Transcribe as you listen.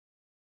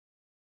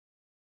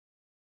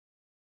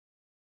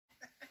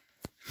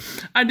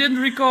I didn't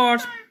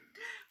record.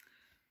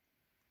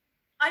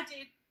 I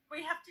did.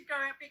 We have to go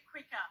a bit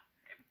quicker.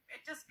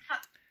 It just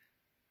cuts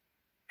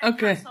off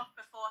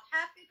before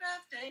happy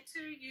birthday to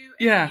you at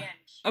the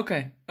end.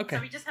 Okay.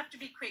 So we just have to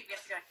be quick. We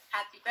have to go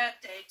happy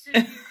birthday to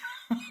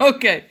you.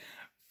 Okay.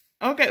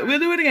 Okay, we'll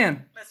do it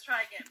again. Let's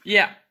try again.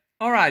 Yeah.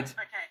 All right.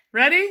 Okay.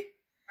 Ready?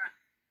 Right.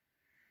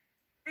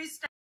 Who's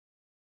starting?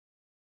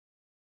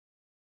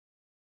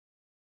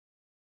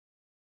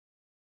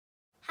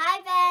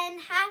 Hi Ben,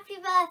 happy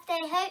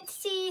birthday. Hope to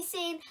see you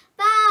soon.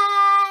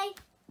 Bye.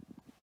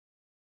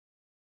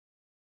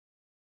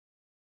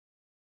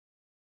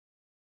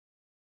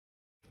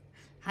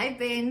 Hi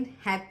Ben,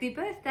 happy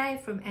birthday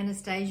from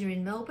Anastasia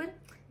in Melbourne.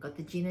 Got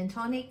the gin and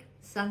tonic,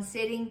 sun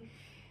setting.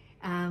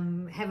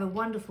 Have a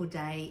wonderful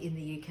day in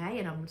the UK,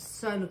 and I'm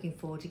so looking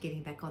forward to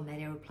getting back on that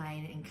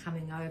aeroplane and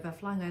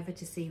flying over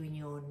to see you in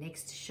your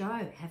next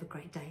show. Have a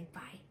great day.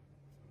 Bye.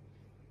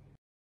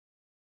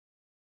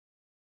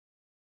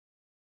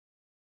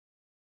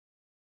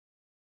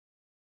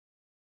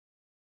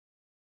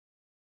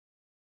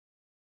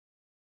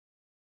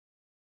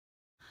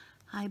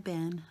 Hi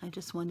Ben, I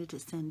just wanted to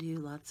send you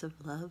lots of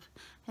love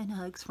and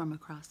hugs from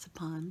across the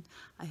pond.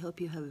 I hope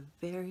you have a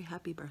very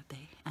happy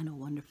birthday and a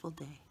wonderful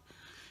day.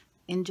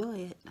 Enjoy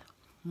it.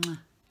 Mwah.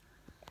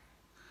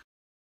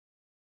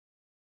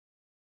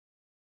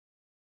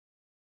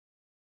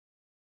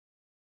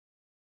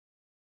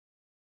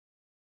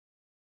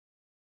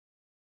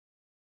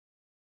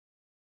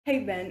 Hey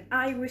Ben,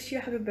 I wish you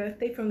a happy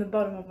birthday from the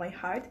bottom of my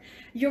heart.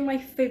 You're my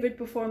favorite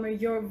performer.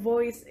 Your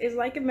voice is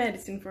like a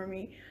medicine for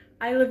me.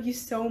 I love you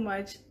so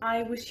much.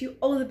 I wish you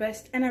all the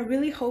best, and I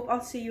really hope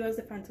I'll see you as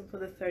the Phantom for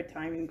the 3rd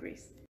time in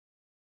Greece.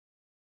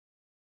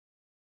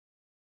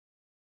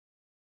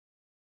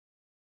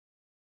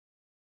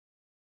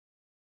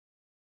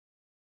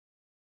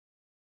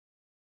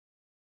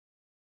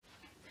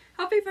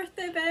 Happy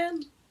birthday,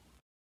 Ben!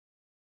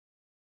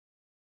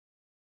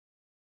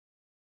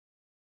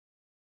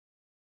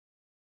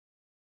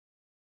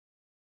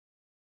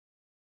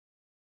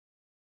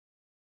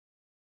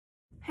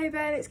 Hey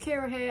Ben, it's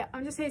Kira here.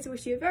 I'm just here to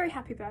wish you a very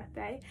happy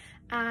birthday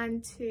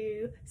and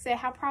to say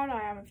how proud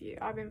I am of you.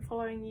 I've been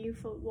following you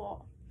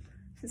for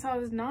since I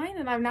was 9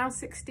 and I'm now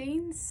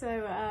 16,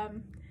 so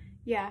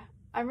yeah,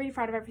 I'm really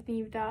proud of everything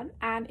you've done,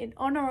 and in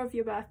honour of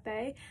your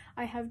birthday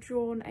I have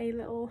drawn a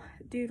little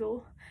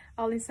doodle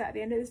I'll insert at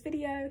the end of this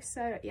video.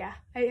 So yeah,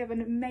 I hope you have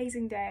an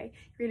amazing day.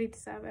 You really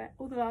deserve it.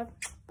 All the love.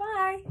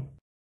 Bye!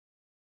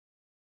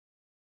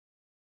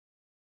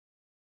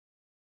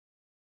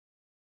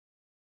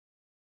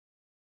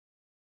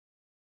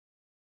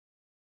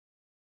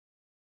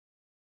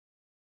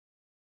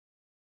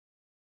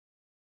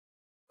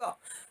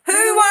 Who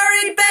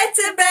worried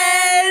better,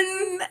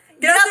 Ben?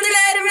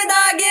 Gratulerer med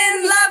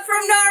dagen! Love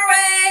from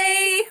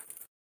Norway!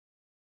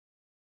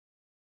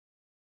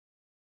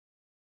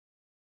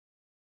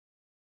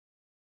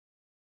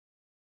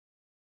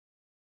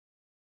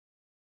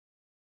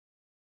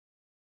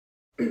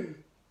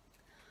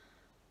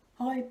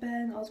 Hi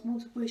Ben, I just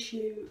want to wish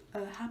you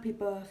a happy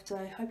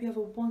birthday. Hope you have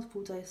a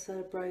wonderful day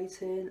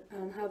celebrating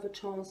and have a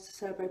chance to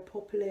celebrate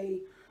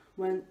properly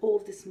when all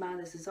of this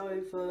madness is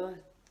over.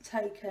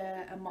 Take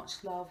care and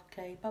much love.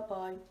 Okay, bye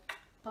bye.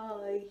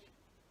 Bye.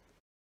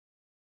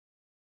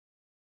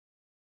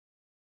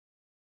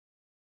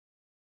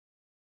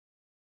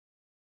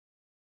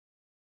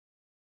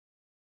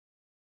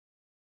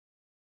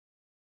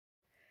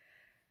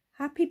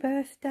 Happy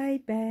birthday,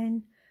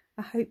 Ben.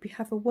 I hope you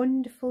have a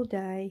wonderful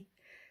day.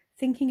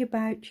 Thinking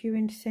about you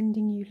and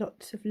sending you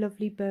lots of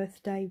lovely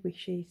birthday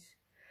wishes.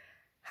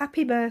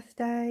 Happy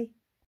birthday.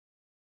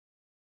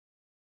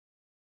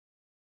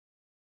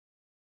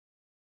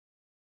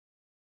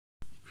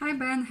 Hi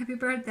Ben, happy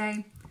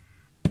birthday.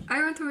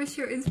 I want to wish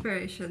you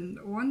inspiration,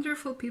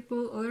 wonderful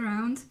people all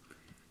around,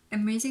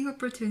 amazing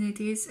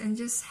opportunities, and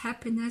just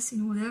happiness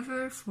in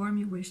whatever form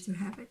you wish to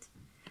have it.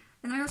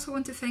 And I also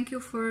want to thank you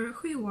for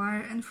who you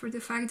are and for the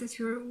fact that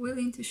you're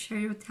willing to share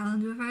your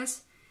talent with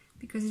us,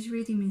 because it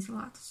really means a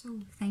lot.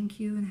 So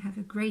thank you and have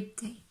a great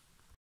day.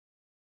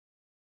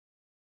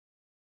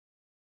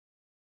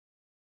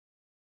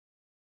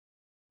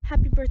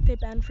 Happy birthday,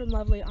 Ben, from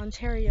lovely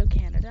Ontario,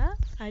 Canada.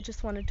 I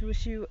just wanted to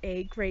wish you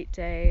a great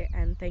day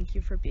and thank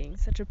you for being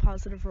such a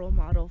positive role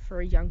model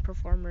for young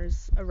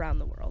performers around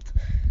the world.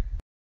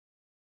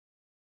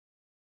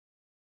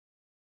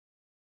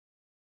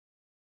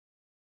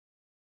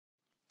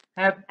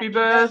 Happy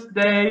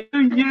birthday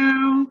to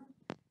you.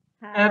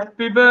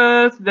 Happy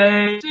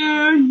birthday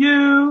to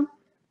you.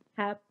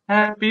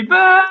 Happy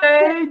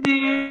birthday,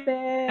 dear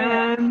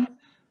Ben.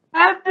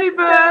 Happy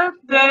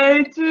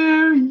birthday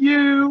to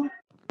you.